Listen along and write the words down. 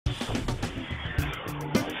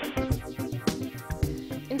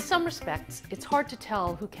some respects, it's hard to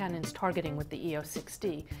tell who Canon's targeting with the EOS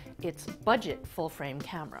 6D, its budget full-frame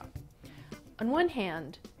camera. On one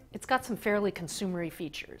hand, it's got some fairly consumer-y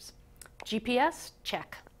features. GPS?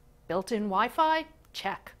 Check. Built-in Wi-Fi?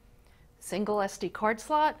 Check. Single SD card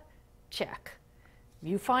slot? Check.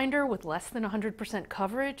 Viewfinder with less than 100%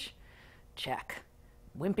 coverage? Check.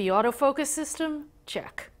 Wimpy autofocus system?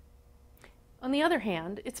 Check. On the other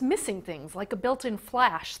hand, it's missing things like a built-in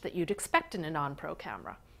flash that you'd expect in a non-pro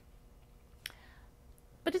camera.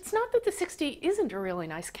 But it's not that the 6D isn't a really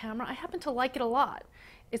nice camera. I happen to like it a lot.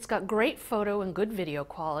 It's got great photo and good video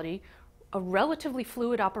quality, a relatively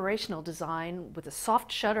fluid operational design with a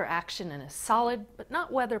soft shutter action and a solid but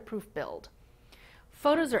not weatherproof build.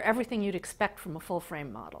 Photos are everything you'd expect from a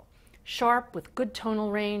full-frame model. Sharp, with good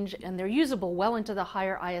tonal range, and they're usable well into the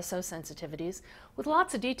higher ISO sensitivities, with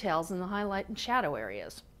lots of details in the highlight and shadow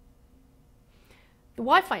areas. The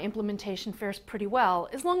Wi-Fi implementation fares pretty well,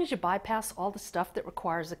 as long as you bypass all the stuff that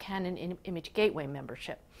requires a Canon Image Gateway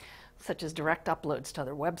membership, such as direct uploads to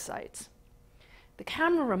other websites. The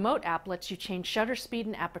camera remote app lets you change shutter speed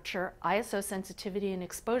and aperture, ISO sensitivity, and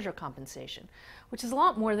exposure compensation, which is a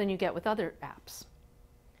lot more than you get with other apps.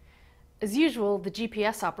 As usual, the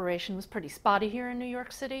GPS operation was pretty spotty here in New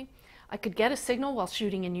York City. I could get a signal while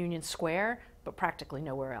shooting in Union Square, but practically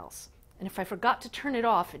nowhere else. And if I forgot to turn it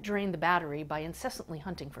off, it drained the battery by incessantly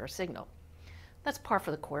hunting for a signal. That's par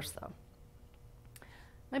for the course, though.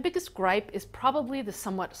 My biggest gripe is probably the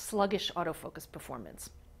somewhat sluggish autofocus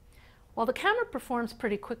performance. While the camera performs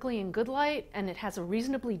pretty quickly in good light, and it has a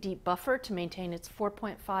reasonably deep buffer to maintain its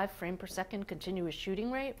 4.5 frame per second continuous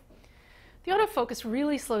shooting rate, the autofocus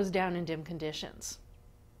really slows down in dim conditions.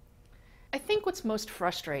 I think what's most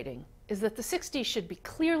frustrating is that the 6D should be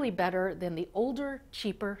clearly better than the older,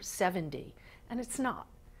 cheaper 7D, and it's not.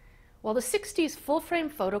 While the 6D's full-frame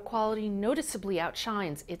photo quality noticeably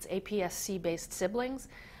outshines its APS-C-based siblings,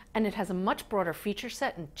 and it has a much broader feature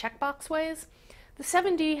set in checkbox ways, the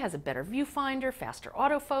 7D has a better viewfinder, faster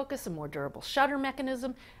autofocus, a more durable shutter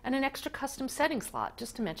mechanism, and an extra custom setting slot,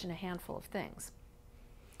 just to mention a handful of things.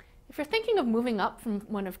 If you're thinking of moving up from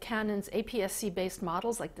one of Canon's APS-C-based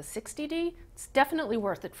models like the 60D, it's definitely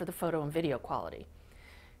worth it for the photo and video quality.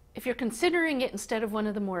 If you're considering it instead of one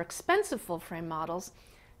of the more expensive full-frame models,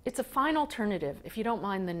 it's a fine alternative if you don't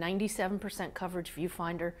mind the 97% coverage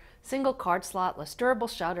viewfinder, single card slot, less durable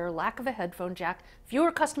shutter, lack of a headphone jack, fewer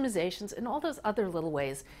customizations, and all those other little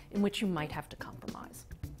ways in which you might have to compromise.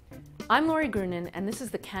 I'm Lori Grunin, and this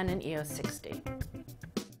is the Canon EOS 6D.